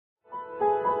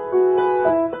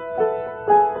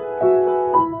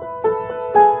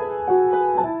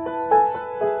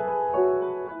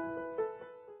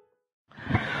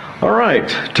right,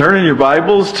 turn in your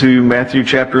Bibles to Matthew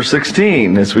chapter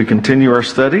 16 as we continue our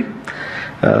study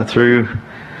through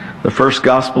the first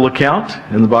gospel account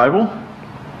in the Bible.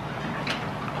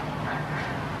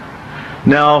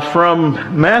 Now,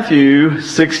 from Matthew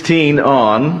 16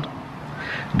 on,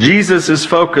 Jesus is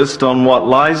focused on what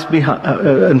lies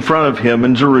in front of him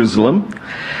in Jerusalem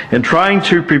and trying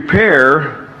to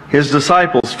prepare his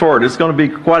disciples for it. It's going to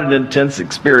be quite an intense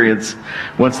experience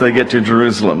once they get to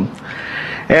Jerusalem.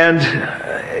 And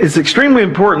it's extremely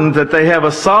important that they have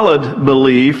a solid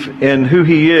belief in who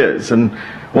he is and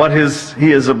what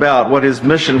he is about, what his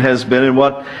mission has been, and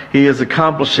what he is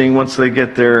accomplishing once they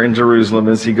get there in Jerusalem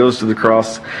as he goes to the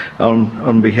cross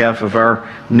on behalf of our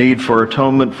need for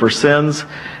atonement for sins.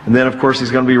 And then, of course,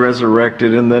 he's going to be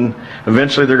resurrected, and then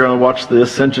eventually they're going to watch the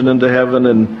ascension into heaven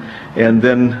and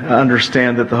then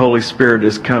understand that the Holy Spirit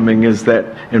is coming as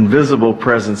that invisible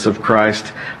presence of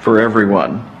Christ for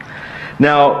everyone.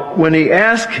 Now, when he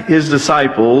asked his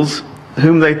disciples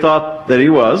whom they thought that he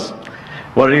was,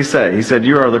 what did he say? He said,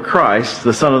 "You are the Christ,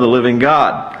 the Son of the living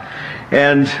God."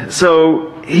 And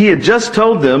so he had just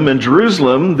told them in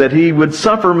Jerusalem that he would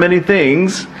suffer many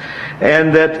things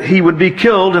and that he would be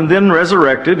killed and then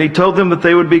resurrected. He told them that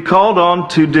they would be called on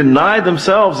to deny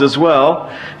themselves as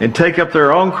well and take up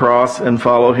their own cross and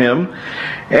follow him.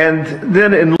 And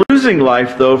then in losing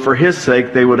life, though, for his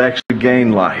sake, they would actually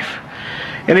gain life.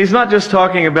 And he's not just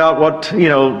talking about what,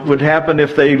 would happen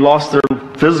if they lost their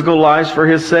physical lives for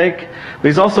his sake, but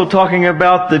he's also talking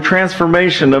about the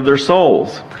transformation of their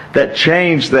souls, that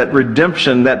change, that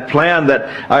redemption, that plan that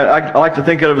I like to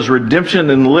think of as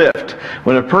redemption and lift.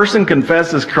 When a person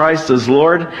confesses Christ as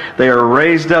Lord, they are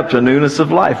raised up to newness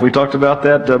of life. We talked about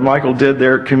that, Michael did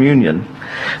there at communion.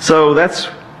 So that's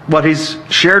what he's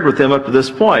shared with them up to this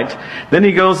point. Then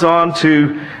he goes on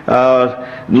to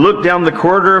look down the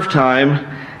corridor of time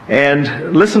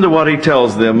and listen to what he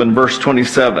tells them in verse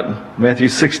 27. Matthew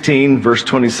 16, verse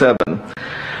 27.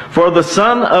 "For the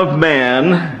Son of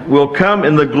Man will come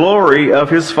in the glory of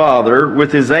his Father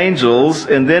with his angels,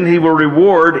 and then he will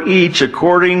reward each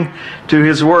according to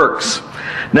his works."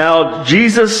 Now,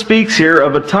 Jesus speaks here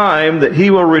of a time that he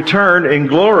will return in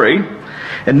glory.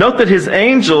 And note that his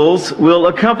angels will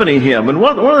accompany him. And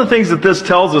one of the things that this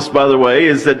tells us, by the way,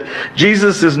 is that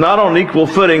Jesus is not on equal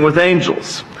footing with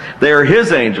angels. They are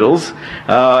his angels,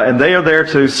 and they are there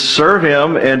to serve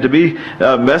him and to be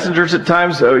messengers at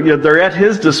times. They're at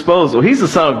his disposal. He's the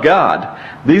Son of God.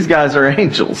 These guys are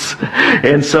angels.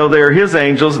 And so they're his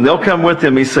angels, and they'll come with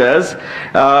him, he says.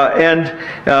 And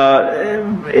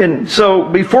so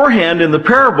beforehand in the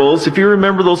parables, if you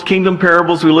remember those kingdom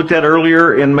parables we looked at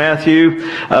earlier in Matthew,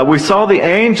 we saw the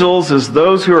angels as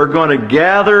those who are going to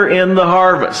gather in the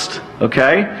harvest.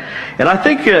 Okay? And I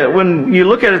think when you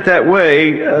look at it that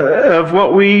way, of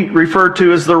what we refer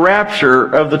to as the rapture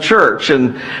of the church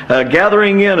and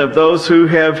gathering in of those who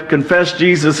have confessed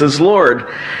Jesus as Lord.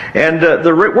 And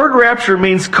the word rapture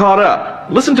means caught up.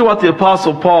 Listen to what the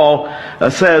Apostle Paul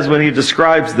says when he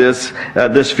describes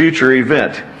this future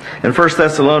event. In 1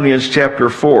 Thessalonians chapter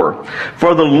 4,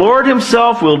 "For the Lord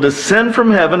himself will descend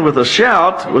from heaven with a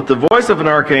shout, with the voice of an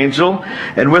archangel,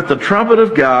 and with the trumpet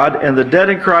of God, and the dead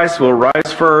in Christ will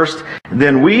rise first.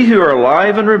 Then we who are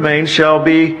alive and remain shall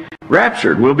be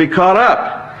raptured." We'll be caught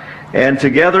up, and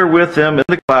together with them in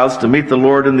the clouds to meet the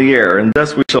Lord in the air. And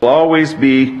thus we shall always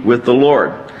be with the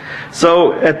Lord.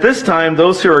 So at this time,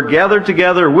 those who are gathered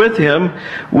together with him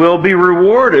will be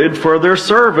rewarded for their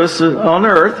service on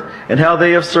earth and how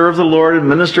they have served the Lord and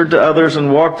ministered to others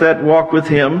and walked that walk with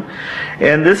him.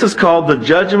 And this is called the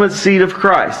judgment seat of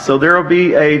Christ. So there will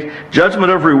be a judgment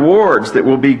of rewards that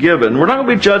will be given. We're not going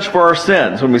to be judged for our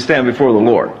sins when we stand before the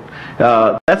Lord.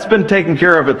 That's been taken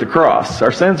care of at the cross.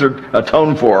 Our sins are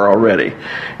atoned for already.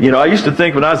 I used to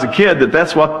think when I was a kid that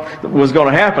that's what was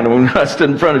going to happen when I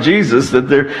stood in front of Jesus,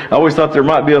 that I always thought there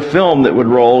might be a film that would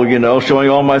roll, showing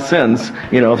all my sins,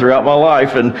 throughout my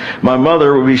life, and my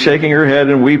mother would be shaking her head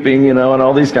and weeping, and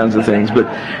all these kinds of things. But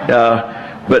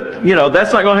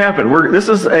that's not going to happen. This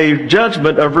is a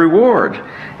judgment of reward.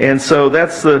 And so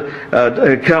that's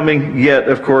the coming yet,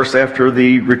 of course, after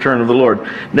the return of the Lord.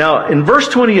 Now, in verse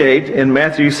 28 in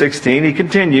Matthew 16, he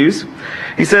continues.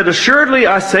 He said, "Assuredly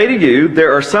I say to you,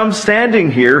 there are some standing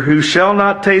here who shall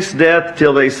not taste death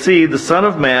till they see the Son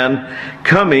of Man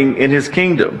coming in his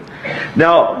kingdom."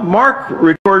 Now, Mark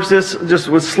records this just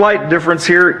with slight difference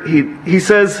here. He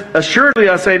says, "Assuredly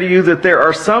I say to you that there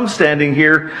are some standing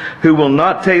here who will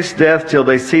not taste death till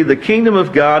they see the kingdom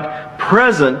of God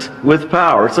present with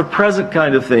power." It's a present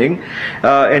kind of thing.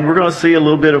 And we're going to see a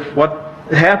little bit of what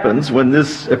happens when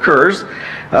this occurs.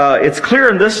 It's clear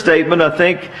in this statement, I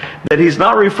think, that he's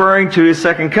not referring to his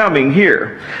second coming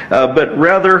here, but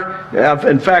rather,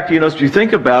 in fact, if you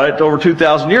think about it, over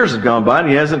 2,000 years have gone by and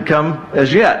he hasn't come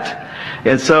as yet.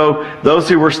 And so those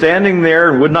who were standing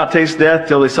there and would not taste death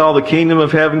till they saw the kingdom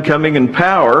of heaven coming in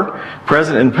power,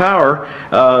 present in power,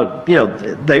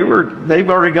 they've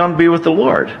already gone to be with the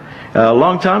Lord a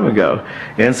long time ago.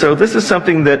 And so this is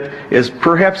something that is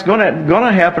perhaps going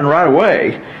to happen right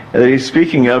away, that he's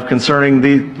speaking of concerning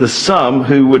the some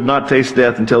who would not taste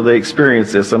death until they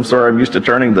experience this. I'm sorry, I'm used to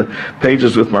turning the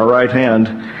pages with my right hand,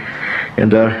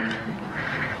 and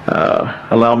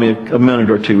allow me a minute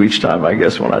or two each time, I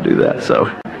guess, when I do that. So,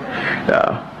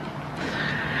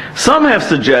 some have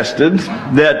suggested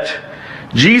that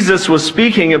Jesus was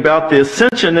speaking about the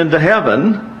ascension into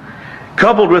heaven,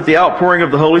 coupled with the outpouring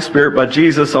of the Holy Spirit by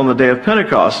Jesus on the day of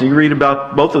Pentecost. And you read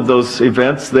about both of those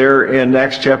events there in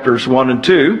Acts chapters 1 and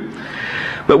 2.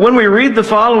 But when we read the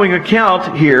following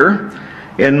account here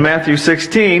in Matthew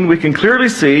 16, we can clearly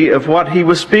see of what he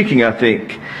was speaking, I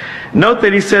think. Note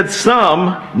that he said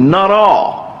some, not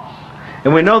all.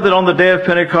 And we know that on the day of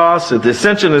Pentecost, at the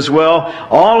ascension as well,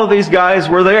 all of these guys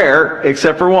were there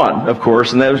except for one, of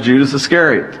course, and that was Judas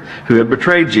Iscariot, who had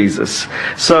betrayed Jesus.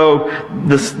 So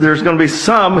there's going to be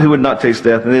some who would not taste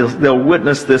death, and they'll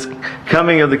witness this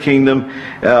coming of the kingdom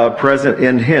present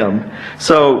in him.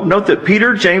 So note that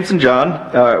Peter, James, and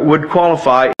John would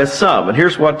qualify as some. And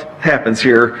here's what happens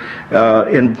here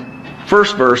in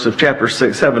first verse of chapter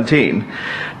 17.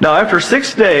 Now, after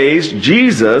 6 days,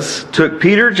 Jesus took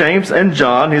Peter, James, and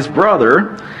John, his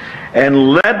brother,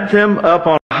 and led them up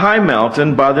on a high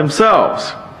mountain by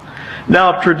themselves.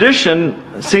 Now,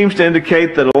 tradition seems to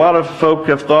indicate that a lot of folk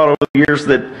have thought over the years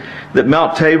that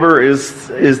Mount Tabor is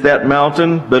that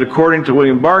mountain, but according to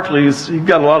William Barclay, he's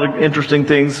got a lot of interesting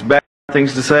things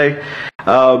to say.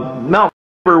 Mount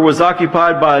was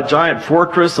occupied by a giant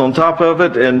fortress on top of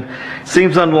it, and it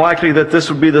seems unlikely that this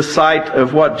would be the site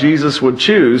of what Jesus would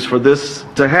choose for this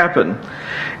to happen.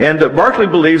 And Barclay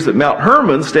believes that Mount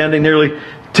Hermon, standing nearly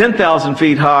 10,000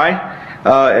 feet high,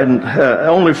 and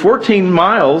only 14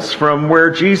 miles from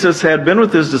where Jesus had been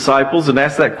with his disciples and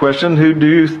asked that question, who do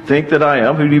you think that I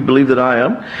am? Who do you believe that I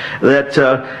am? That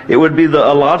it would be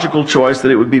a logical choice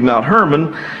that it would be Mount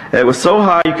Hermon. It was so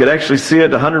high you could actually see it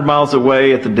 100 miles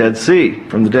away at the Dead Sea,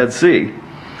 from the Dead Sea.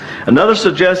 Another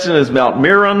suggestion is Mount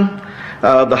Meron,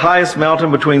 the highest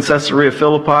mountain between Caesarea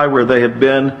Philippi, where they had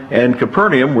been, and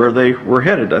Capernaum, where they were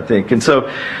headed, I think. And so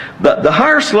the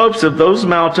higher slopes of those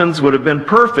mountains would have been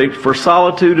perfect for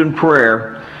solitude and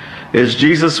prayer, as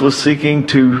Jesus was seeking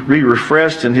to be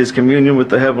refreshed in his communion with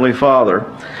the Heavenly Father.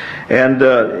 And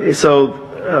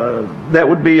that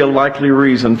would be a likely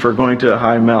reason for going to a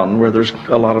high mountain where there's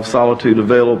a lot of solitude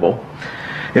available.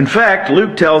 In fact,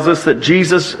 Luke tells us that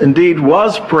Jesus indeed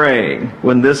was praying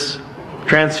when this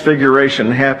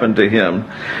transfiguration happened to him,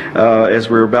 as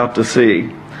we're about to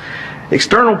see.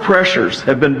 External pressures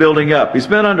have been building up. He's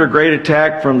been under great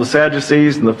attack from the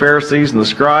Sadducees and the Pharisees and the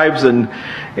scribes, and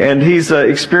he's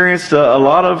experienced a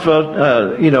lot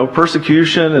of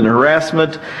persecution and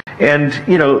harassment, and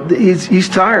he's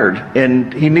tired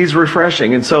and he needs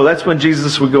refreshing. And so that's when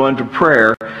Jesus would go into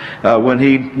prayer when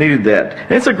he needed that.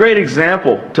 And it's a great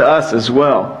example to us as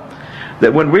well,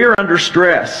 that when we are under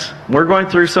stress, we're going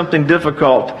through something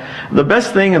difficult, the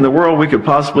best thing in the world we could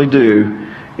possibly do,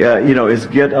 is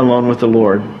get alone with the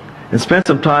Lord and spend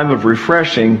some time of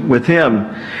refreshing with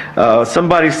him.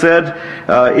 Somebody said,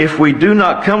 if we do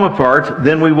not come apart,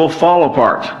 then we will fall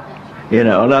apart.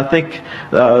 And I think,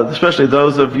 especially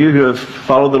those of you who have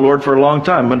followed the Lord for a long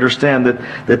time, understand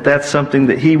that that's something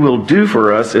that he will do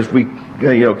for us if we,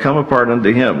 come apart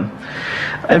unto him.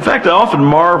 In fact, I often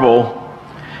marvel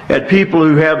at people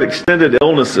who have extended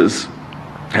illnesses.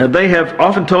 And they have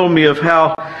often told me of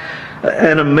how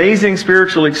an amazing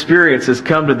spiritual experience has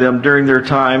come to them during their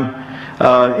time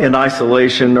in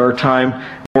isolation or time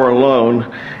more alone.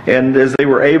 And as they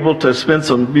were able to spend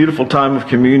some beautiful time of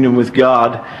communion with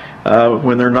God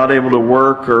when they're not able to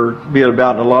work or be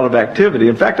about a lot of activity.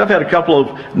 In fact, I've had a couple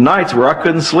of nights where I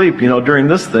couldn't sleep, during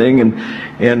this thing,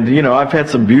 and I've had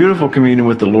some beautiful communion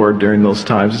with the Lord during those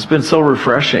times. It's been so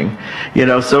refreshing,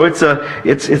 So it's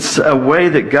a way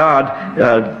that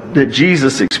that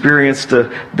Jesus experienced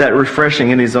that refreshing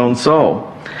in his own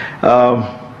soul.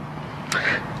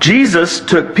 Jesus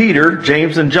took Peter,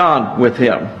 James, and John with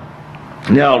him.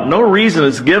 Now, no reason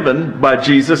is given by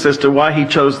Jesus as to why he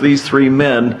chose these three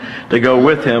men to go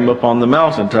with him upon the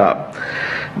mountaintop.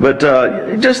 But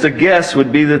just a guess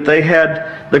would be that they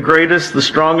had the greatest, the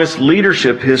strongest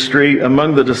leadership history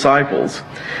among the disciples.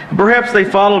 Perhaps they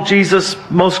followed Jesus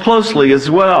most closely as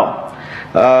well.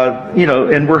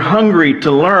 And were hungry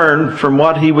to learn from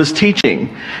what he was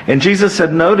teaching. And Jesus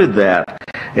had noted that.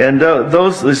 And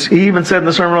he even said in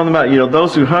the Sermon on the Mount,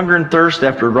 those who hunger and thirst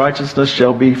after righteousness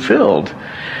shall be filled.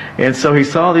 And so he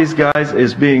saw these guys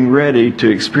as being ready to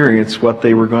experience what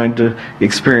they were going to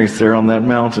experience there on that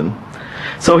mountain.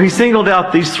 So he singled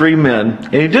out these three men.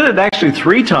 And he did it actually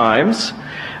 3 times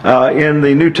in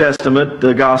the New Testament,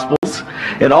 the Gospels.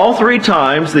 And all 3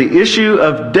 times the issue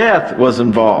of death was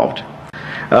involved.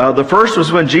 The first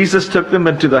was when Jesus took them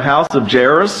into the house of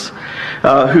Jairus,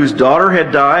 whose daughter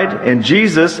had died, and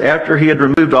Jesus, after he had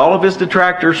removed all of his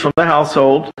detractors from the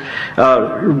household,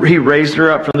 he raised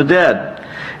her up from the dead.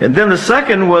 And then the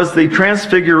second was the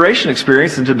transfiguration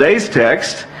experience in today's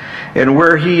text, and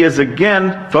where he is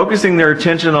again focusing their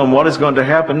attention on what is going to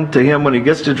happen to him when he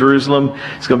gets to Jerusalem.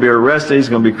 He's going to be arrested, he's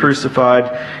going to be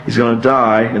crucified, he's going to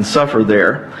die and suffer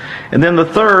there. And then the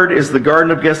third is the Garden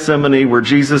of Gethsemane, where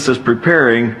Jesus is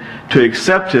preparing to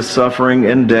accept his suffering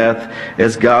and death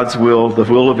as God's will, the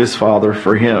will of his Father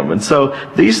for him. And so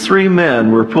these 3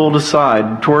 men were pulled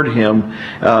aside toward him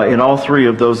in all 3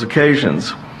 of those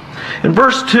occasions. In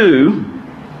verse 2,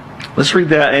 let's read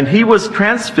that. And he was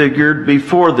transfigured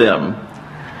before them.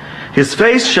 His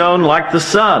face shone like the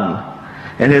sun,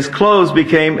 and his clothes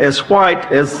became as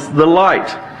white as the light.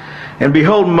 And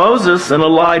behold, Moses and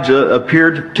Elijah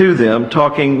appeared to them,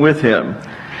 talking with him.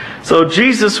 So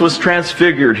Jesus was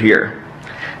transfigured here.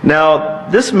 Now,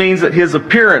 this means that his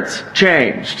appearance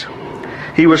changed.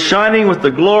 He was shining with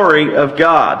the glory of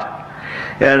God,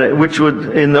 and which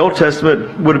would, in the Old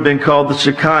Testament, would have been called the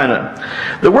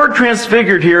Shekinah. The word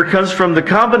transfigured here comes from the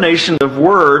combination of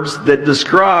words that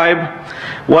describe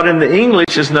what in the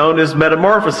English is known as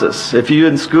metamorphosis. If you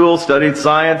in school studied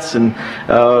science and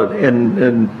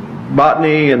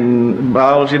botany and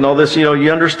biology and all this,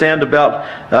 you understand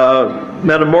about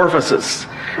metamorphosis.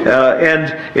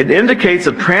 And it indicates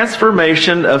a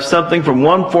transformation of something from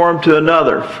one form to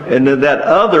another. And that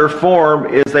other form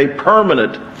is a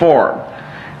permanent form.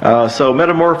 So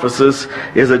metamorphosis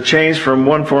is a change from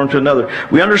one form to another.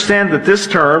 We understand that this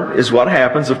term is what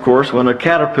happens, of course, when a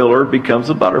caterpillar becomes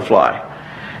a butterfly.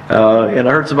 And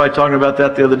I heard somebody talking about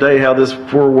that the other day, how this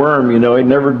poor worm, he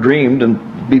never dreamed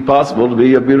it'd be possible to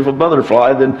be a beautiful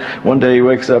butterfly. Then one day he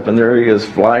wakes up and there he is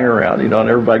flying around, and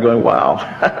everybody going, wow,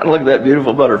 look at that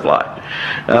beautiful butterfly.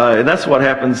 And that's what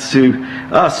happens to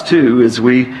us too, as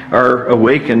we are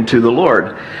awakened to the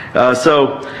Lord.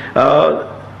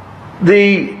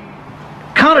 The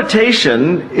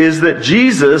connotation is that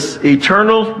Jesus'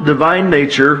 eternal divine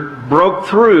nature broke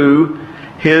through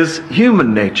his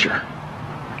human nature.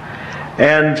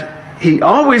 And he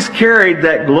always carried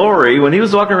that glory. When he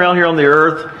was walking around here on the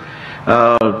earth,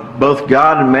 both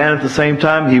God and man at the same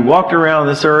time, he walked around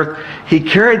this earth. He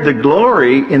carried the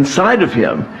glory inside of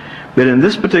him. But in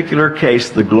this particular case,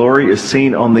 the glory is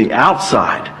seen on the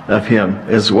outside of him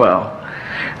as well.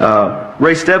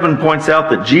 Ray Stebbin points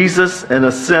out that Jesus, in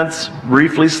a sense,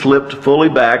 briefly slipped fully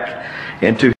back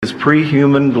into his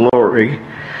pre-human glory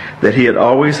that he had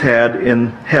always had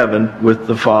in heaven with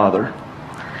the Father.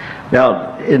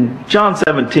 Now, in John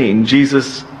 17,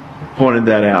 Jesus pointed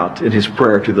that out in his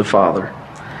prayer to the Father.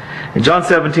 In John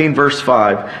 17, verse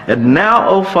 5, "And now,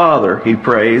 O Father," he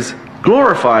prays,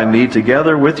 "glorify me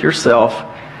together with yourself."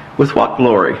 With what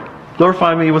glory?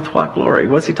 Glorify me with what glory?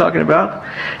 What's he talking about?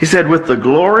 He said, "With the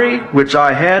glory which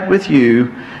I had with you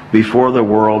before the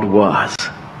world was."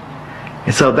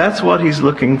 And so that's what he's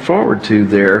looking forward to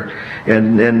there.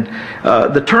 And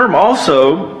the term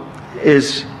also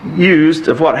is used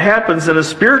of what happens in a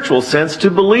spiritual sense to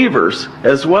believers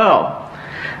as well.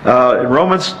 In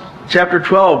Romans chapter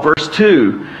 12, verse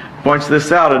 2 points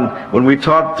this out. And when we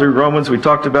talked through Romans, we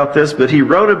talked about this. But he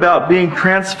wrote about being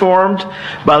transformed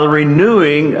by the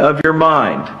renewing of your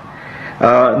mind.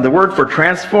 The word for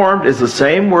transformed is the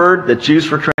same word that's used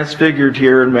for transfigured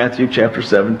here in Matthew chapter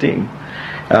 17.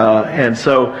 And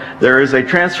so there is a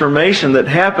transformation that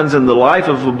happens in the life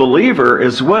of a believer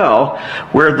as well,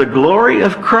 where the glory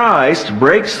of Christ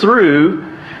breaks through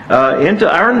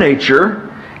into our nature,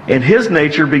 and his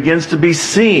nature begins to be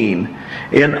seen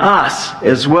in us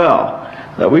as well.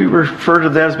 We refer to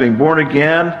that as being born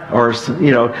again, or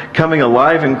coming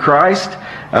alive in Christ.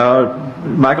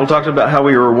 Michael talked about how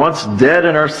we were once dead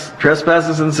in our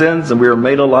trespasses and sins, and we were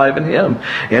made alive in Him.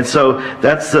 And so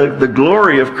that's the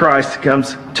glory of Christ that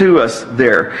comes to us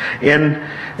there. In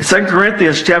 2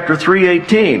 Corinthians chapter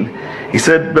 3:18, he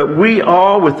said, "But we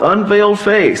all with unveiled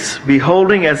face,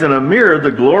 beholding as in a mirror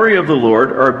the glory of the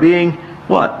Lord, are being,"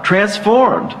 what?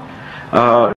 Transformed.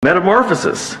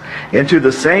 Metamorphosis into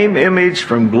the same image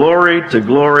from glory to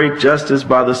glory, just as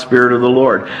by the Spirit of the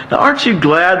Lord. Now, aren't you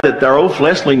glad that our old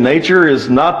fleshly nature is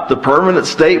not the permanent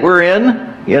state we're in?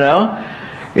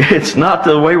 It's not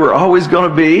the way we're always going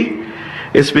to be.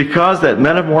 It's because that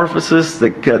metamorphosis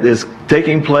that is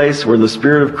taking place where the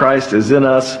Spirit of Christ is in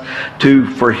us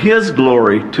for His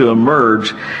glory to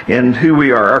emerge in who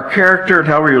we are, our character and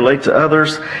how we relate to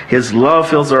others. His love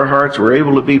fills our hearts. We're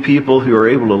able to be people who are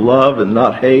able to love and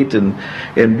not hate and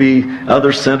be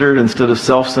other-centered instead of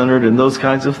self-centered and those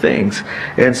kinds of things.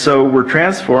 And so we're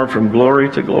transformed from glory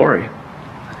to glory.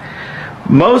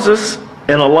 Moses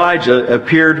and Elijah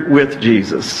appeared with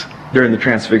Jesus during the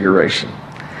Transfiguration,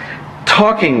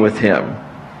 talking with Him.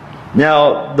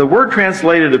 Now, the word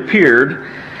translated appeared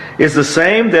is the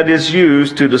same that is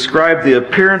used to describe the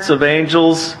appearance of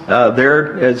angels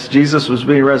there as Jesus was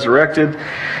being resurrected.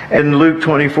 In Luke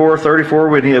 24:34,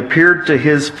 when He appeared to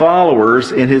His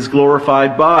followers in His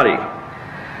glorified body.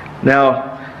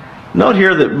 Now, note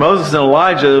here that Moses and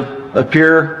Elijah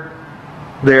appear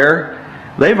there.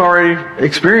 They've already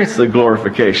experienced the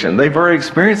glorification. They've already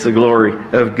experienced the glory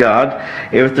of God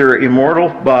with their immortal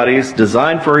bodies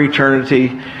designed for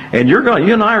eternity. And you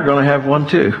and I are going to have one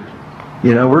too.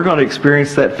 We're going to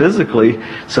experience that physically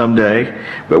someday,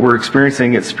 but we're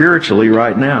experiencing it spiritually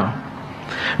right now.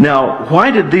 Now,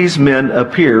 why did these men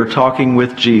appear talking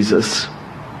with Jesus?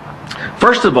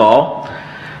 First of all,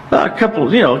 a couple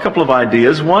of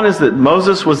ideas. One is that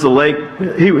Moses was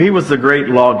he was the great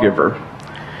lawgiver.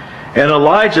 And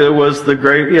Elijah was the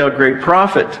great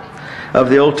prophet of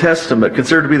the Old Testament,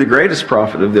 considered to be the greatest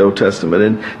prophet of the Old Testament.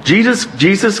 And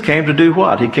Jesus came to do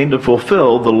what? He came to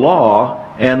fulfill the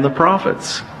law and the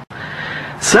prophets.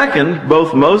 Second,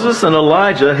 both Moses and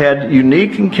Elijah had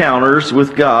unique encounters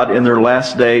with God in their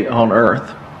last day on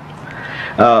earth.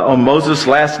 On Moses'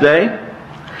 last day,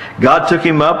 God took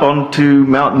him up onto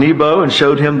Mount Nebo and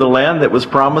showed him the land that was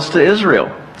promised to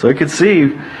Israel. So he could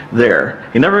see there.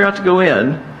 He never got to go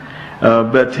in.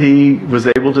 But he was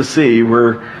able to see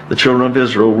where the children of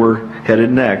Israel were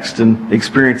headed next and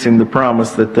experiencing the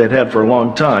promise that they'd had for a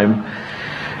long time.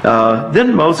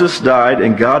 Then Moses died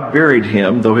and God buried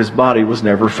him, though his body was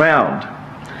never found.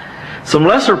 Some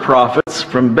lesser prophets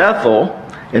from Bethel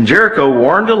and Jericho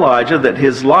warned Elijah that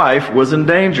his life was in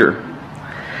danger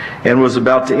and was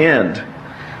about to end.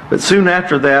 But soon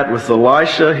after that, with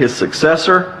Elisha, his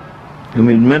successor, whom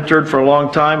he'd mentored for a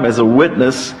long time, as a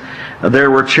witness,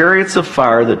 there were chariots of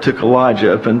fire that took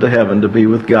Elijah up into heaven to be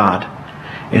with God.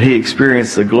 And he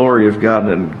experienced the glory of God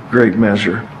in great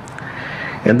measure.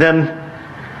 And then,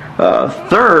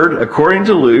 third, according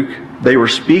to Luke, they were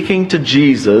speaking to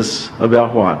Jesus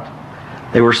about what?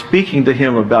 They were speaking to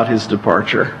Him about His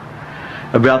departure,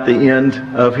 about the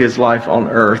end of His life on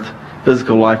earth,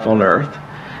 physical life on earth,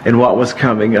 and what was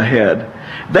coming ahead.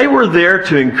 They were there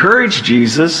to encourage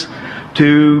Jesus,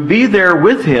 to be there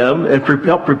with Him and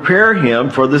help prepare Him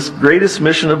for this greatest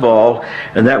mission of all,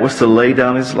 and that was to lay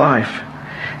down His life.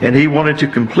 And He wanted to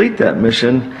complete that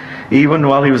mission even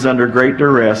while He was under great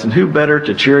duress. And who better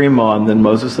to cheer Him on than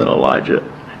Moses and Elijah?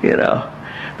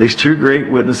 These two great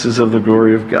witnesses of the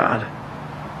glory of God.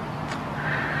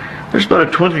 There's but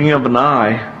a twinkling of an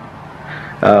eye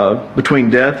between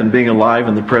death and being alive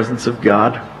in the presence of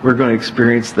God. We're going to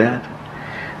experience that.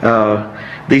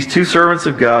 These two servants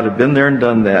of God have been there and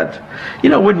done that.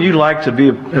 Wouldn't you like to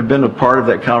have been a part of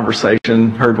that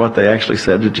conversation, heard what they actually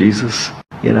said to Jesus?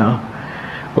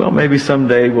 Well, maybe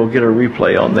someday we'll get a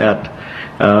replay on that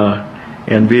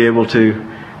and be able to,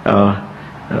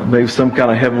 maybe some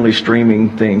kind of heavenly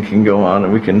streaming thing can go on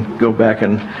and we can go back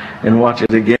and watch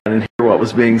it again and hear what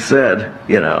was being said,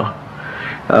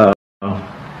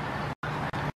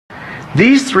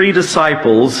 These three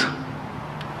disciples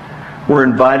were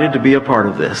invited to be a part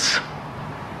of this.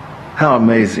 How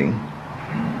amazing.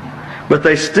 But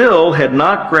they still had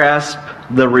not grasped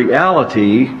the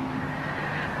reality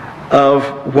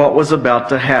of what was about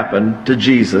to happen to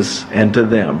Jesus and to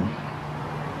them.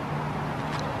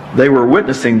 They were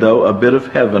witnessing, though, a bit of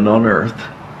heaven on earth.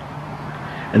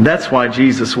 And that's why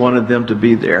Jesus wanted them to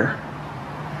be there.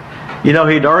 He'd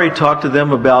already talked to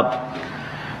them about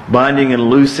binding and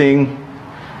loosing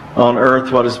on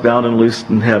earth what is bound and loosed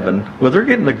in heaven. Well, they're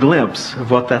getting a glimpse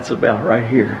of what that's about right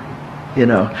here. You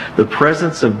know, the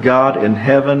presence of God in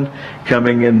heaven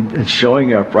coming in and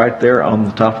showing up right there on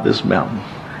the top of this mountain.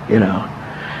 You know,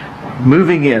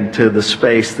 moving into the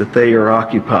space that they are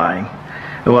occupying.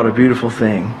 And what a beautiful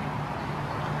thing.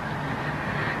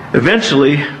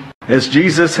 Eventually, as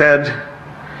Jesus had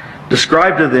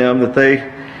described to them that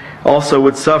they also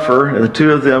would suffer, and the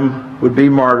two of them would be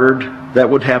martyred, that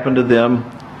would happen to them.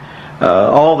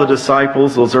 All the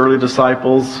disciples, those early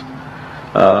disciples,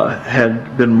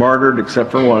 had been martyred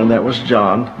except for one, and that was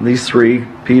John. These three,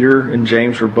 Peter and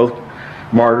James, were both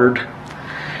martyred.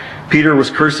 Peter was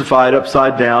crucified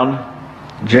upside down.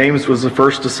 James was the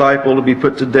first disciple to be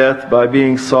put to death by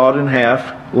being sawed in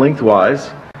half lengthwise.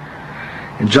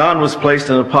 And John was placed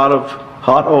in a pot of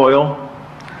hot oil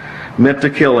meant to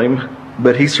kill him,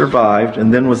 but he survived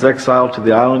and then was exiled to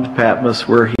the island of Patmos,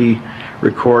 where he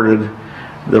recorded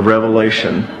the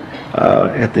revelation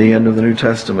at the end of the New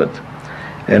Testament.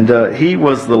 And he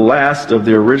was the last of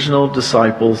the original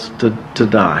disciples to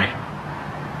die.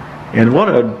 And what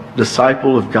a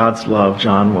disciple of God's love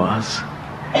John was.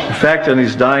 In fact, on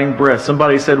his dying breath,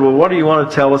 somebody said, well, what do you want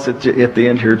to tell us at the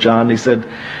end here, John? He said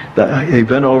that he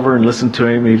bent over and listened to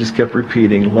him, and he just kept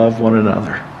repeating, love one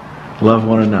another, love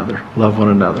one another, love one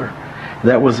another. And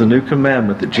that was a new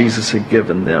commandment that Jesus had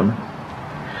given them.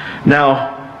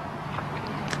 Now,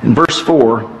 in verse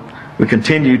 4, we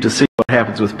continue to see what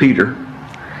happens with Peter.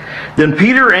 Then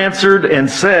Peter answered and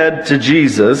said to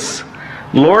Jesus,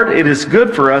 Lord, it is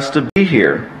good for us to be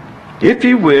here. If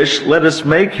you wish, let us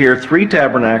make here 3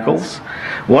 tabernacles,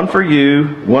 one for you,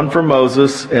 one for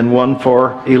Moses, and one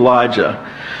for Elijah.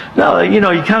 Now, you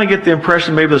know, you kind of get the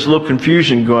impression maybe there's a little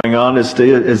confusion going on as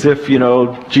if, you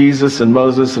know, Jesus and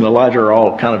Moses and Elijah are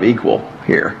all kind of equal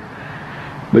here.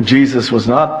 But Jesus was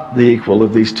not the equal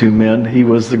of these two men. He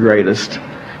was the greatest.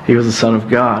 He was the Son of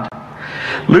God.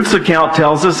 Luke's account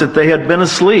tells us that they had been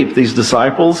asleep, these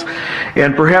disciples,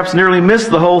 and perhaps nearly missed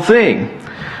the whole thing.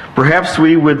 Perhaps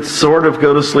we would sort of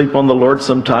go to sleep on the Lord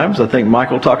sometimes. I think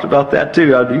Michael talked about that too.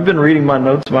 You've been reading my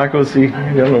notes, Michael. See,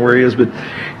 I don't know where he is, but,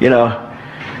 you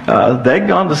know, they'd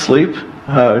gone to sleep.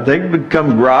 They'd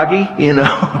become groggy, you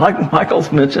know, like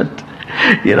Michael's mentioned.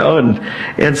 You know,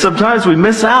 and sometimes we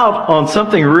miss out on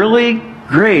something really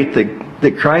great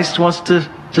that Christ wants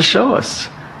to show us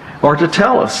or to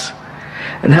tell us.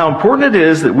 And how important it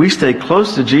is that we stay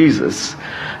close to Jesus.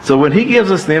 So when He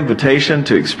gives us the invitation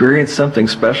to experience something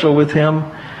special with Him,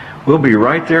 we'll be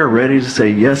right there ready to say,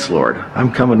 yes, Lord,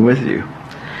 I'm coming with you.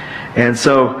 And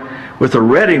so with a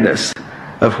readiness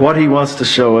of what He wants to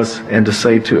show us and to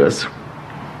say to us.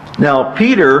 Now,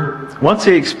 Peter, once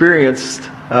he experienced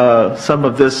some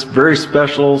of this very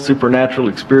special supernatural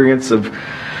experience of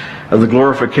the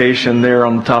glorification there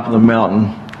on the top of the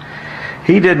mountain,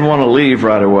 he didn't want to leave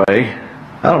right away.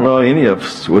 I don't know any of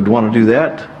us would want to do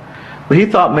that. But he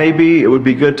thought maybe it would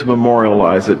be good to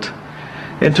memorialize it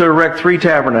and to erect 3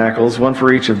 tabernacles, one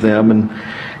for each of them,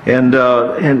 and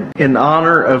in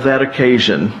honor of that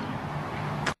occasion.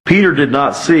 Peter did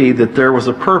not see that there was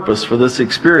a purpose for this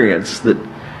experience, that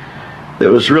it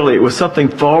was something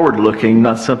forward-looking,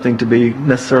 not something to be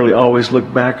necessarily always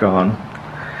looked back on.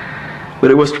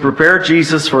 But it was to prepare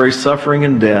Jesus for His suffering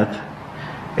and death,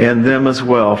 and them as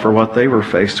well for what they were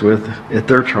faced with at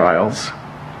their trials.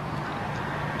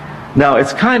 Now,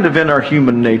 it's kind of in our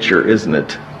human nature, isn't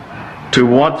it, to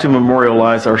want to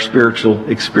memorialize our spiritual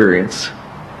experience.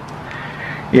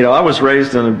 You know, I was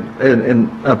raised in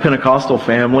a Pentecostal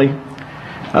family,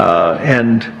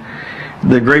 and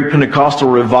the great Pentecostal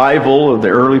revival of the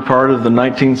early part of the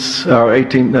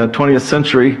 20th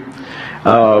century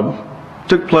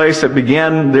took place. It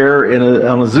began there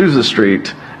on Azusa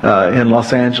Street in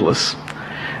Los Angeles.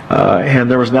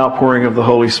 And there was an outpouring of the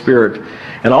Holy Spirit.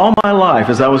 And all my life,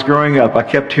 as I was growing up, I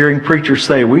kept hearing preachers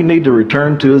say, we need to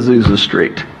return to Azusa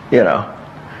Street. You know,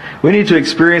 we need to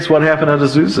experience what happened at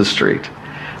Azusa Street.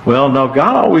 Well, no,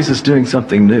 God always is doing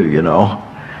something new, you know.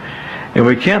 And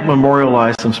we can't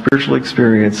memorialize some spiritual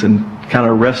experience and kind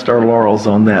of rest our laurels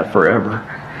on that forever.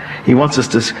 He wants us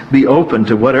to be open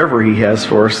to whatever He has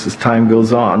for us as time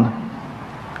goes on.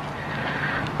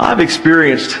 I've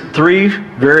experienced 3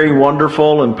 very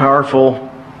wonderful and powerful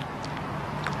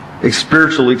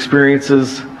spiritual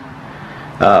experiences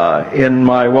in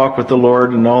my walk with the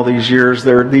Lord in all these years.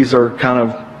 These are kind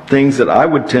of things that I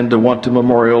would tend to want to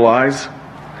memorialize.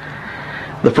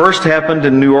 The first happened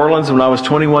in New Orleans when I was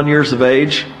 21 years of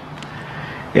age.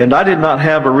 And I did not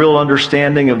have a real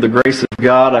understanding of the grace of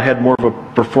God. I had more of a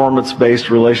performance-based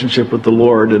relationship with the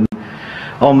Lord. And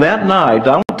on that night,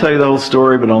 I won't tell you the whole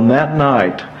story, but on that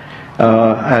night,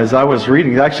 as I was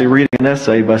actually reading an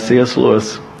essay by C.S.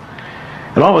 Lewis.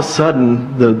 And all of a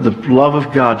sudden, the love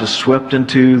of God just swept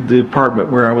into the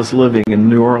apartment where I was living in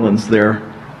New Orleans there.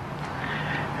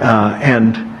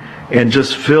 And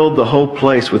just filled the whole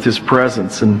place with His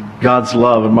presence and God's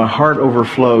love. And my heart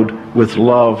overflowed with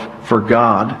love for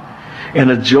God and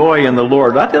a joy in the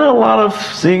Lord. I did a lot of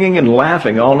singing and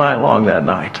laughing all night long that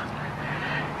night.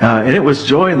 And it was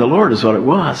joy in the Lord is what it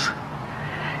was.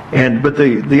 But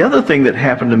the other thing that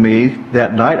happened to me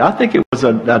that night, I think it was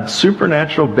a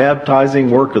supernatural baptizing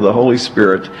work of the Holy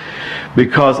Spirit,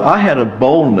 because I had a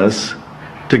boldness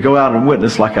to go out and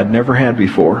witness like I'd never had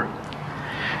before.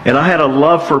 And I had a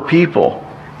love for people.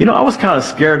 You know, I was kind of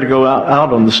scared to go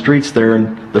out on the streets there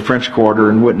in the French Quarter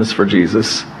and witness for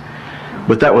Jesus.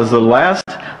 But that was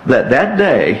that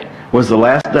day was the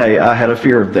last day I had a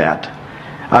fear of that.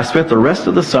 I spent the rest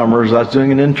of the summer, as I was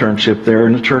doing an internship there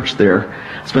in the church there,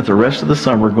 spent the rest of the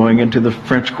summer going into the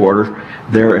French Quarter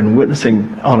there and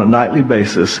witnessing on a nightly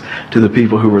basis to the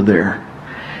people who were there.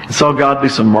 And saw God do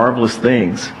some marvelous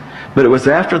things. But it was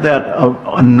after that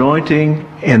anointing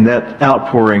and that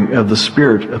outpouring of the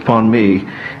Spirit upon me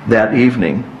that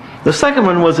evening. The second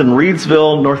one was in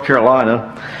Reidsville, North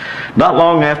Carolina, not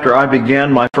long after I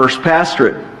began my first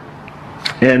pastorate.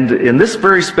 And in this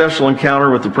very special encounter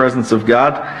with the presence of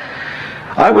God,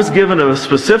 I was given a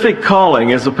specific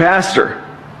calling as a pastor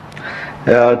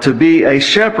to be a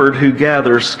shepherd who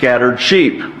gathers scattered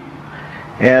sheep.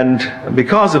 And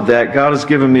because of that, God has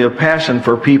given me a passion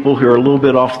for people who are a little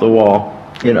bit off the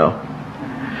wall, you know,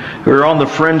 who are on the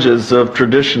fringes of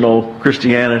traditional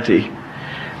Christianity.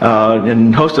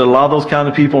 And hosted a lot of those kind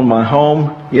of people in my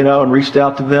home, you know, and reached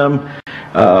out to them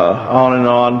on and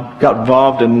on. Got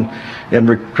involved in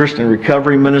Christian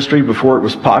recovery ministry before it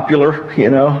was popular, you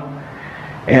know.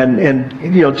 And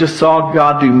you know, just saw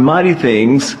God do mighty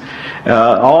things.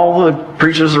 All the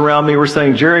preachers around me were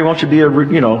saying, "Jerry, why don't you be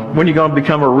when are you going to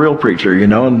become a real preacher, you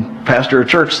know, and pastor a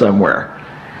church somewhere?"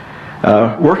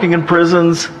 Working in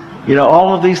prisons, you know,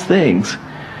 all of these things,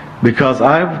 because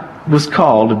I was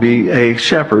called to be a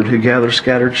shepherd who gathers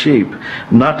scattered sheep,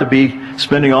 not to be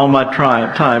spending all my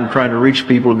time trying to reach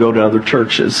people to go to other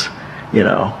churches, you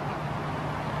know.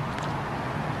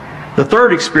 The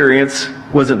third experience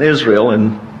was in Israel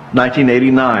in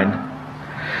 1989,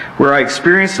 where I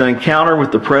experienced an encounter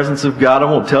with the presence of God. I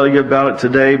won't tell you about it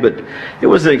today, but it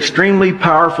was an extremely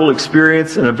powerful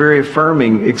experience and a very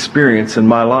affirming experience in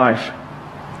my life.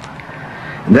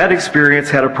 And that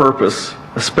experience had a purpose,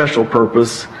 a special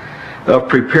purpose, of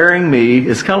preparing me.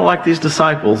 It's kind of like these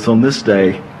disciples on this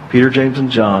day, Peter, James,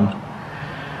 and John.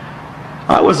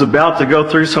 I was about to go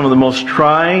through some of the most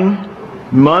trying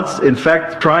months, in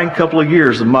fact, trying couple of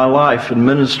years of my life in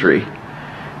ministry.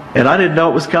 And I didn't know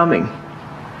it was coming.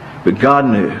 But God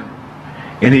knew.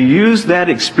 And He used that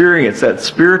experience, that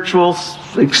spiritual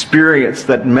experience,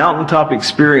 that mountaintop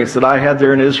experience that I had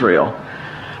there in Israel,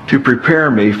 to prepare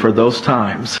me for those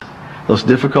times, those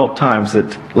difficult times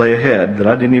that lay ahead that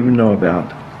I didn't even know about.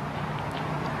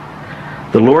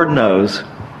 The Lord knows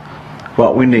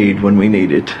what we need when we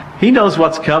need it. He knows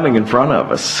what's coming in front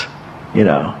of us, you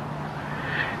know.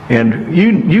 And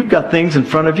you've got things in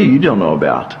front of you don't know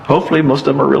about. Hopefully most of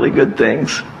them are really good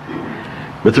things.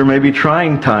 But there may be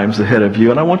trying times ahead of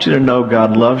you. And I want you to know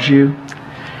God loves you.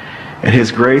 And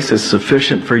His grace is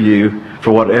sufficient for you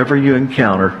for whatever you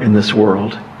encounter in this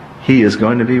world. He is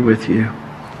going to be with you.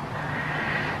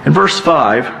 In verse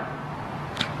 5,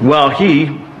 while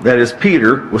he, that is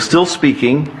Peter, was still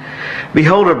speaking,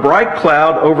 behold, a bright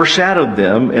cloud overshadowed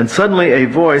them, and suddenly a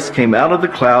voice came out of the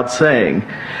cloud saying,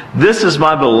 "This is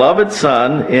my beloved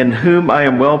Son, in whom I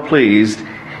am well pleased.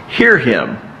 Hear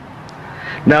Him."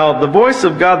 Now, the voice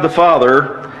of God the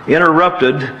Father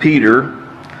interrupted Peter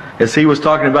as he was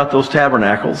talking about those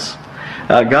tabernacles.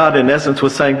 God, in essence,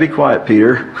 was saying, "Be quiet,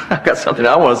 Peter. I've got something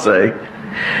I want to say."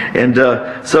 And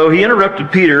so He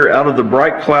interrupted Peter out of the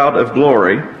bright cloud of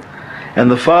glory. And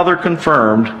the Father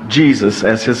confirmed Jesus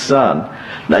as His Son.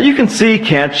 Now you can see,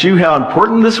 can't you, how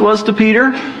important this was to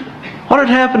Peter? What had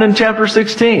happened in chapter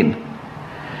 16?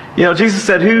 You know, Jesus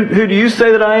said, who do you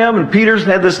say that I am? And Peter's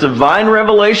had this divine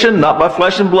revelation, not by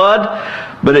flesh and blood,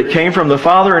 but it came from the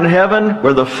Father in heaven,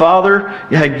 where the Father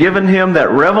had given him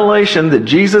that revelation that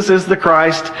Jesus is the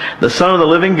Christ, the Son of the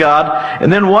living God.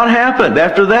 And then what happened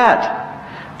after that?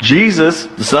 Jesus,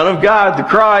 the Son of God, the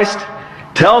Christ,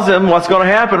 tells him what's going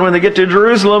to happen when they get to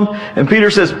Jerusalem. And Peter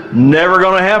says, "Never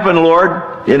going to happen, Lord."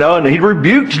 You know, and he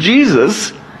rebuked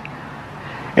Jesus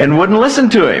and wouldn't listen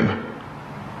to Him.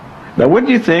 Now,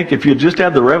 wouldn't you think if you just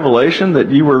had the revelation that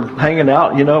you were hanging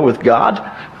out, you know, with God,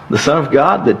 the Son of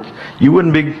God, that you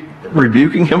wouldn't be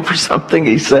rebuking him for something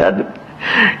he said?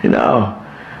 You know.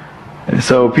 And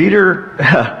so Peter,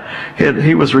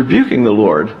 he was rebuking the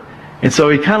Lord. And so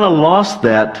he kind of lost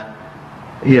that,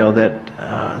 you know,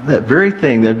 that very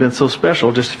thing that had been so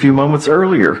special just a few moments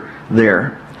earlier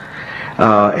there.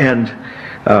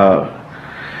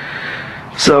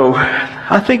 So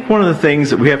I think one of the things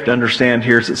that we have to understand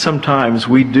here is that sometimes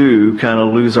we do kind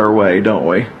of lose our way, don't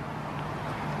we?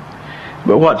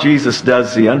 But what Jesus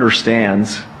does, he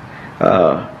understands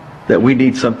that we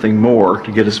need something more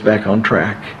to get us back on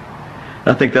track.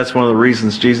 I think that's one of the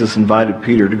reasons Jesus invited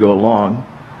Peter to go along.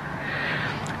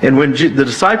 And when the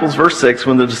disciples, verse 6,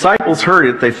 when the disciples heard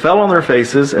it, they fell on their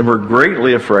faces and were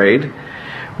greatly afraid.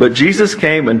 But Jesus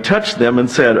came and touched them and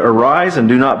said, "Arise and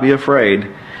do not be afraid."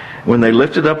 When they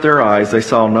lifted up their eyes, they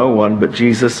saw no one but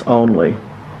Jesus only.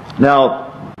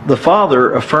 Now, the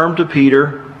Father affirmed to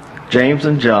Peter, James,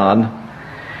 and John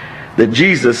that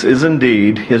Jesus is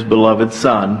indeed his beloved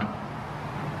Son.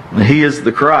 He is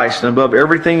the Christ, and above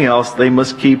everything else, they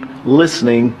must keep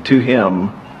listening to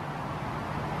him.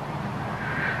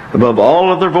 Above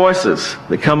all other voices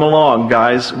that come along,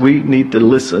 guys, we need to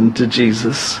listen to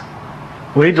Jesus.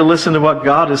 We need to listen to what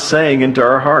God is saying into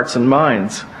our hearts and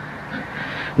minds.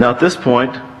 Now at this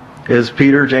point, as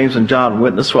Peter, James, and John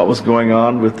witnessed what was going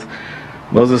on with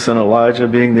Moses and Elijah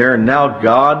being there, and now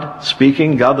God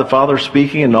speaking, God the Father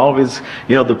speaking, and all of his,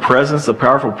 you know, the presence, the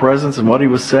powerful presence, and what he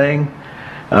was saying,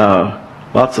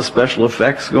 lots of special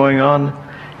effects going on.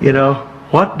 You know,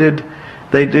 what did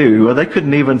they do? Well, they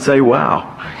couldn't even say, "Wow,"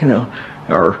 you know,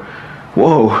 or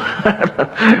 "Whoa."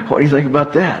 What do you think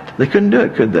about that? They couldn't do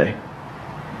it, could they?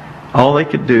 All they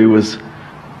could do was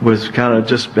kind of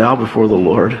just bow before the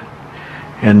Lord,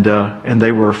 and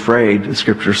they were afraid, the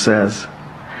Scripture says.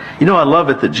 You know, I love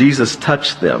it that Jesus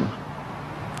touched them.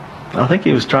 I think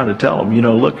he was trying to tell them, you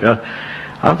know, look,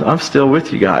 I'm still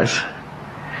with you guys.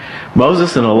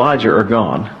 Moses and Elijah are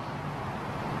gone,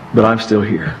 but I'm still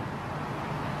here.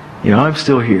 You know, I'm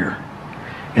still here,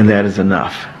 and that is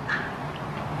enough.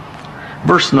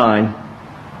 Verse 9.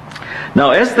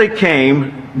 Now as they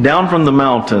came down from the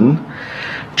mountain,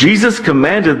 Jesus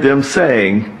commanded them,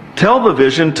 saying, "Tell the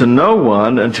vision to no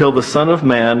one until the Son of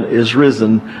Man is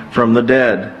risen from the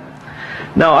dead."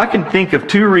 Now I can think of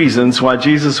two reasons why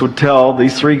Jesus would tell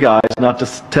these three guys not to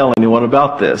tell anyone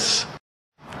about this.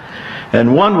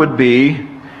 And one would be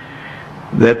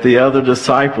that the other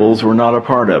disciples were not a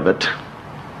part of it.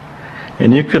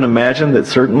 And you can imagine that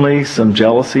certainly some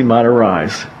jealousy might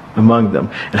arise among them.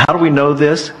 And how do we know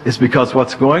this? It's because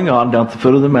what's going on down at the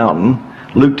foot of the mountain,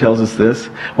 Luke tells us this,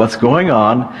 what's going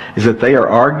on is that they are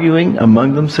arguing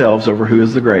among themselves over who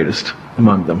is the greatest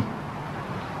among them.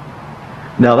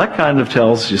 Now that kind of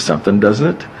tells you something, doesn't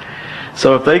it?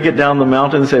 So if they get down the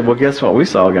mountain and say, "Well, guess what we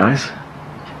saw, guys?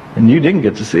 And you didn't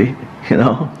get to see," you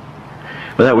know.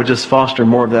 But that would just foster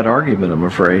more of that argument, I'm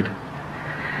afraid.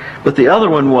 But the other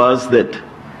one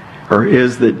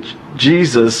is that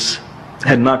Jesus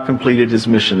had not completed his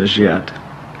mission as yet.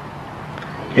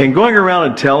 And going around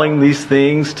and telling these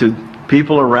things to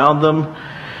people around them,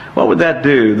 what would that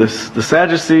do? The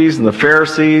Sadducees and the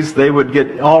Pharisees, they would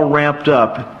get all ramped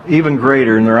up, even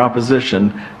greater in their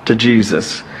opposition to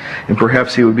Jesus. And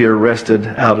perhaps he would be arrested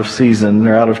out of season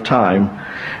or out of time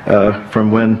from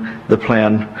when the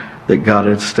plan that God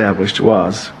had established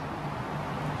was.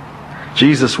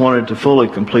 Jesus wanted to fully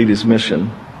complete his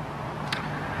mission.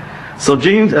 So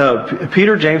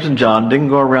Peter, James, and John didn't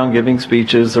go around giving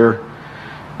speeches or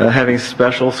having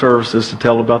special services to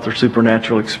tell about their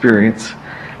supernatural experience,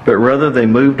 but rather they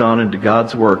moved on into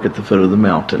God's work at the foot of the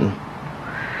mountain.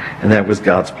 And that was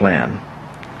God's plan.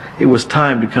 It was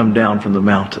time to come down from the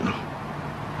mountain.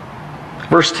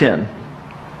 Verse 10.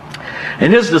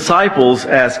 And his disciples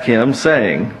asked him,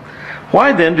 saying,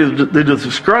 "Why then do the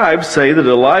scribes say that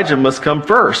Elijah must come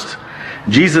first?"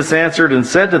 Jesus answered and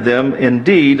said to them,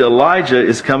 "Indeed, Elijah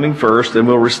is coming first and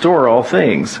will restore all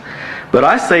things. But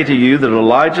I say to you that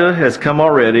Elijah has come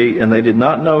already, and they did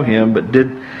not know him, but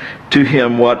did to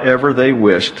him whatever they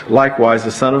wished. Likewise,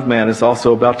 the Son of Man is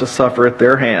also about to suffer at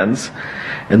their hands."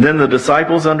 And then the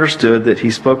disciples understood that he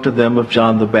spoke to them of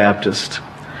John the Baptist.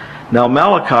 Now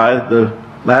Malachi, the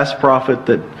last prophet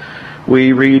that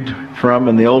we read from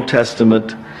in the Old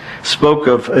Testament, spoke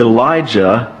of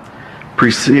Elijah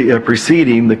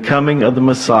preceding the coming of the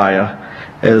Messiah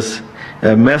as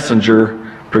a messenger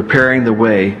preparing the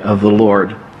way of the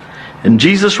Lord. And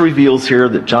Jesus reveals here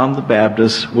that John the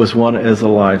Baptist was one as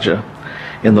Elijah.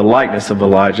 In the likeness of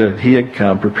Elijah, he had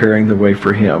come preparing the way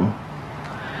for him.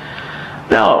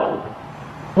 Now,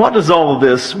 what does all of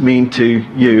this mean to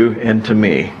you and to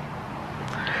me?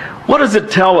 What does it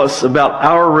tell us about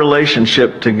our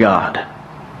relationship to God?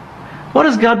 What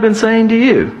has God been saying to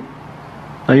you?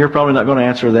 Now, you're probably not going to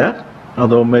answer that,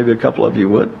 although maybe a couple of you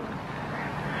would.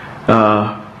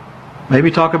 Maybe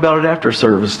talk about it after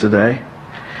service today.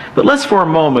 But let's for a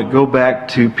moment go back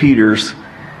to Peter's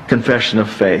confession of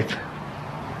faith.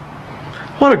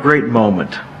 What a great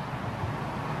moment.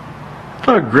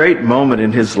 What a great moment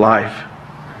in his life.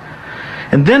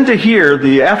 And then to hear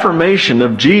the affirmation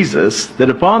of Jesus that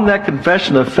upon that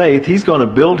confession of faith, he's going to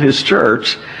build his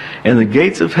church and the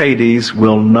gates of Hades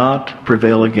will not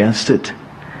prevail against it.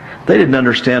 They didn't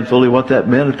understand fully what that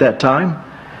meant at that time.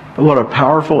 But what a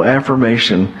powerful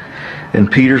affirmation in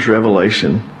Peter's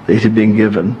revelation that had been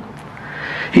given.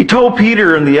 He told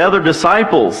Peter and the other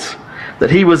disciples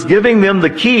that he was giving them the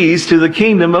keys to the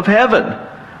kingdom of heaven.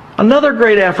 Another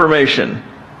great affirmation.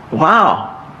 Wow.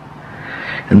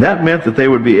 And that meant that they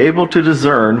would be able to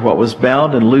discern what was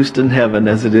bound and loosed in heaven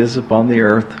as it is upon the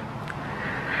earth.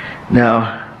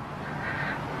 Now,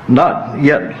 not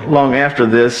yet long after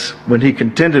this, when he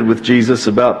contended with Jesus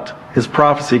about his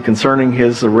prophecy concerning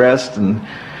his arrest and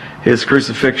his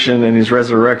crucifixion and his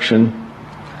resurrection,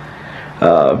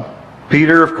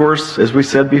 Peter, of course, as we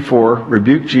said before,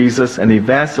 rebuked Jesus, and he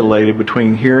vacillated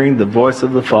between hearing the voice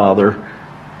of the Father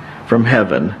from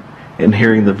heaven and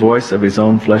hearing the voice of his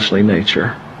own fleshly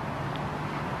nature.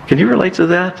 Can you relate to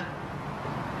that?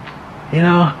 You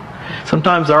know,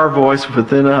 sometimes our voice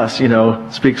within us,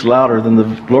 speaks louder than the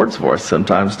Lord's voice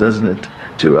sometimes, doesn't it,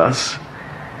 to us?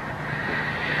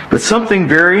 But something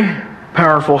very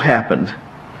powerful happened.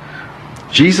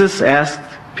 Jesus asked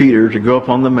Peter to go up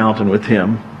on the mountain with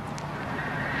him.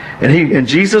 And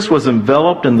Jesus was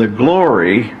enveloped in the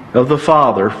glory of the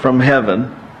Father from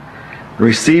heaven,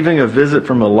 receiving a visit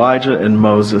from Elijah and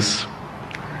Moses.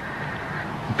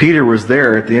 Peter was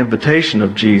there at the invitation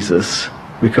of Jesus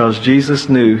because Jesus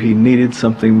knew he needed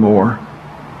something more.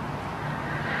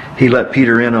 He let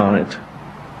Peter in on it.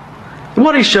 And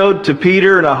what he showed to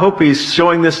Peter, and I hope he's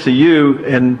showing this to you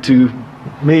and to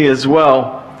me as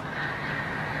well,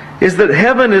 is that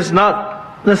heaven is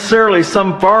not necessarily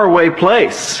some faraway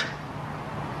place.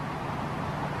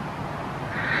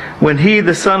 When he,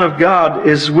 the Son of God,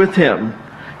 is with him,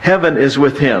 heaven is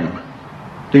with him.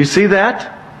 Do you see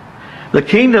that? The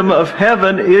kingdom of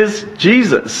heaven is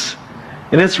Jesus.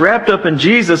 And it's wrapped up in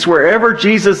Jesus. Wherever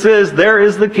Jesus is, there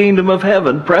is the kingdom of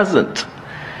heaven present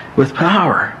with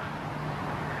power.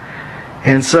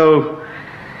 And so,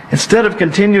 instead of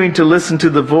continuing to listen to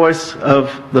the voice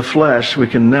of the flesh, we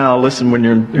can now listen when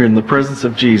you're in the presence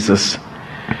of Jesus.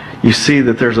 You see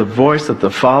that there's a voice that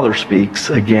the Father speaks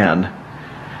again.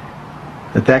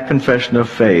 That confession of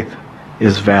faith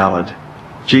is valid.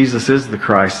 Jesus is the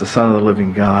Christ, the Son of the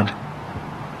living God.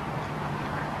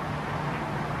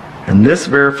 And this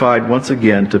verified once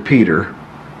again to Peter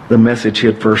the message he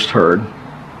had first heard.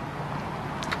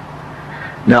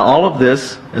 Now all of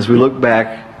this, as we look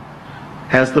back,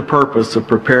 has the purpose of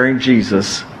preparing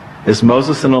Jesus, as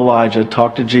Moses and Elijah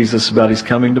talked to Jesus about his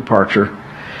coming departure,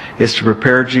 is to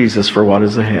prepare Jesus for what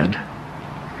is ahead.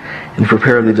 And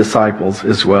prepare the disciples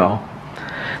as well,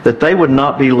 that they would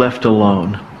not be left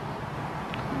alone.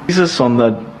 Jesus, on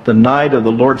the night of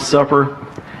the Lord's Supper,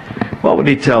 what would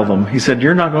he tell them? He said,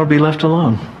 you're not going to be left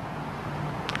alone.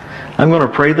 I'm going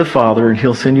to pray the Father, and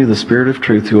he'll send you the Spirit of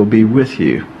truth who will be with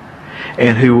you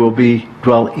and who will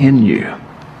dwell in you.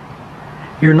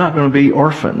 You're not going to be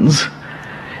orphans.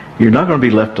 You're not going to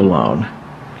be left alone.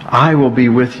 I will be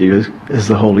with you as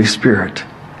the Holy Spirit.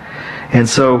 And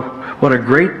so, what a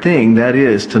great thing that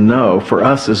is to know for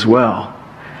us as well.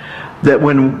 That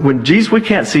when Jesus, we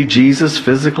can't see Jesus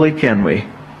physically, can we?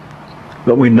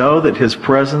 But we know that his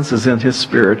presence is in his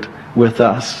Spirit with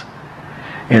us.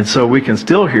 And so we can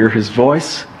still hear his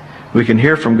voice. We can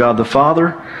hear from God the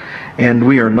Father. And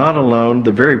we are not alone.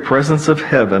 The very presence of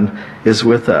heaven is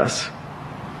with us.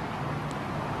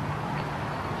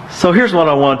 So here's what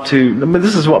I want to,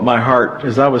 this is what my heart,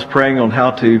 as I was praying on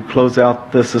how to close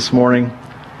out this morning,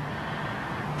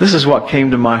 this is what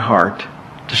came to my heart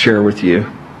to share with you.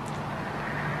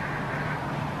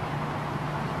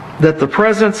 That the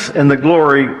presence and the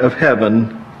glory of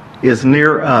heaven is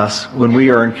near us when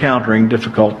we are encountering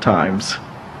difficult times.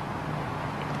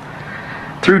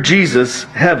 Through Jesus,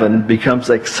 heaven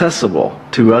becomes accessible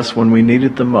to us when we need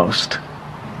it the most,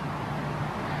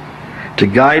 to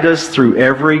guide us through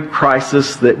every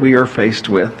crisis that we are faced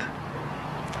with.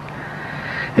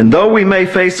 And though we may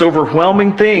face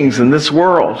overwhelming things in this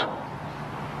world,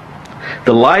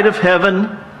 the light of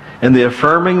heaven and the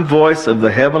affirming voice of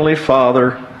the Heavenly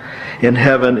Father in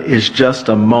heaven is just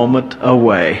a moment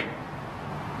away.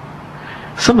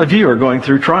 Some of you are going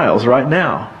through trials right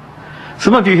now.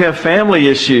 Some of you have family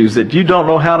issues that you don't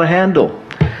know how to handle.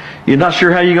 You're not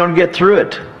sure how you're going to get through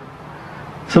it.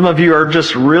 Some of you are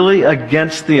just really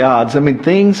against the odds. I mean,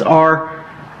 things are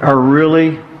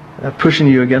really pushing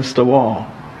you against the wall.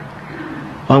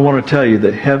 I want to tell you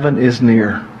that heaven is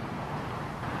near.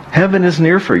 Heaven is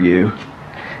near for you,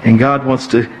 and God wants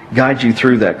to guide you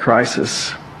through that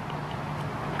crisis.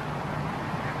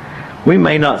 We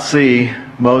may not see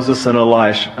Moses and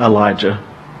Elijah,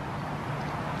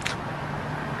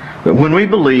 but when we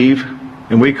believe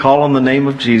and we call on the name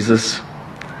of Jesus,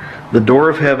 the door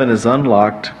of heaven is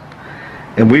unlocked,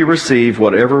 and we receive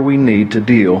whatever we need to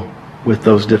deal with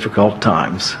those difficult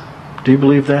times. Do you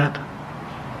believe that?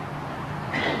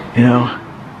 You know,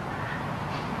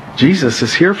 Jesus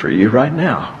is here for you right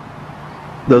now.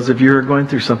 Those of you who are going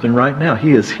through something right now,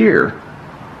 He is here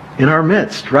in our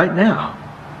midst right now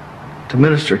to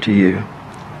minister to you.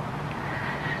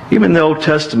 Even in the Old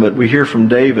Testament, we hear from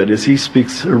David as he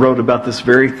wrote about this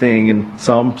very thing in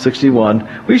Psalm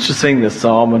 61. We used to sing this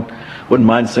psalm and wouldn't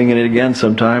mind singing it again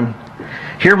sometime.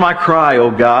 Hear my cry, O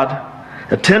God.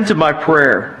 Attend to my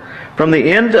prayer. From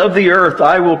the end of the earth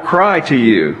I will cry to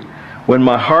you. When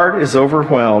my heart is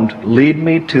overwhelmed, lead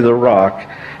me to the rock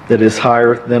that is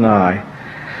higher than I.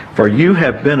 For you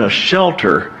have been a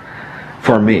shelter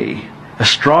for me, a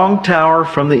strong tower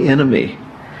from the enemy.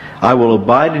 I will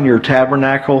abide in your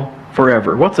tabernacle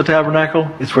forever. What's a tabernacle?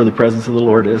 It's where the presence of the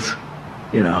Lord is,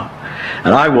 you know.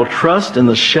 And I will trust in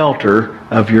the shelter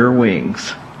of your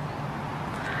wings.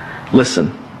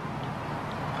 Listen,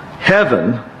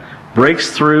 heaven breaks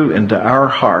through into our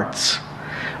hearts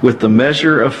with the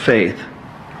measure of faith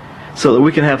so that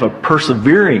we can have a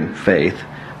persevering faith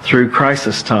through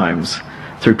crisis times,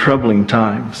 through troubling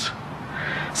times.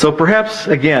 So perhaps,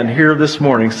 again, here this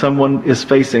morning, someone is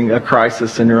facing a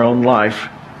crisis in your own life.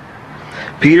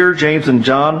 Peter, James, and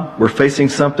John were facing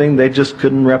something they just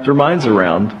couldn't wrap their minds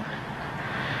around.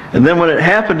 And then when it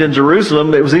happened in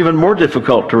Jerusalem, it was even more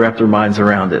difficult to wrap their minds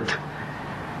around it.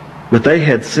 But they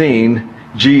had seen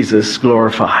Jesus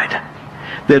glorified.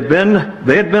 They had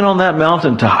been on that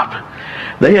mountaintop.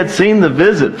 They had seen the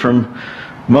visit from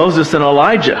Moses and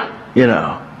Elijah, you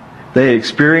know. They had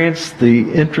experienced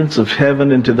the entrance of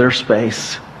heaven into their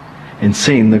space and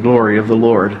seen the glory of the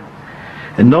Lord.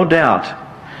 And no doubt,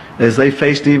 as they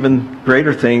faced even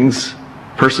greater things,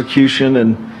 persecution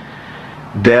and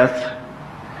death,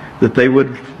 that they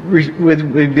would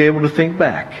be able to think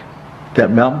back.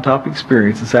 That mountaintop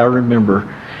experience and say, I remember,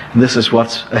 and this is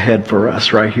what's ahead for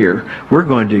us right here. We're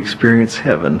going to experience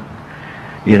heaven,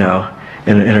 you know,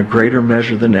 in a greater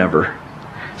measure than ever.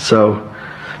 So,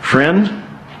 friend,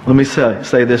 let me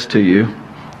say this to you.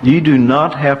 You do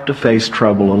not have to face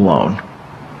trouble alone.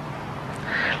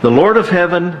 The Lord of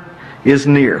heaven is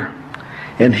near,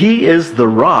 and He is the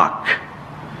rock.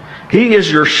 He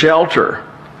is your shelter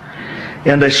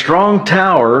and a strong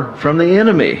tower from the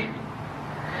enemy.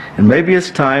 And maybe it's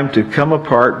time to come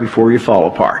apart before you fall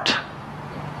apart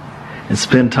and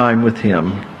spend time with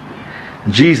Him.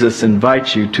 Jesus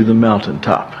invites you to the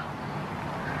mountaintop.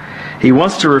 He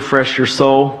wants to refresh your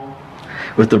soul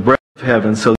with the breath of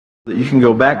heaven so that you can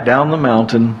go back down the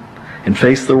mountain and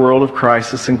face the world of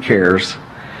crisis and cares,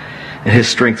 and His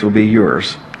strength will be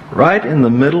yours. Right in the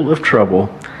middle of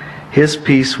trouble, His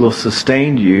peace will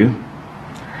sustain you,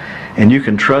 and you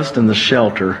can trust in the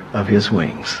shelter of His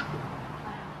wings.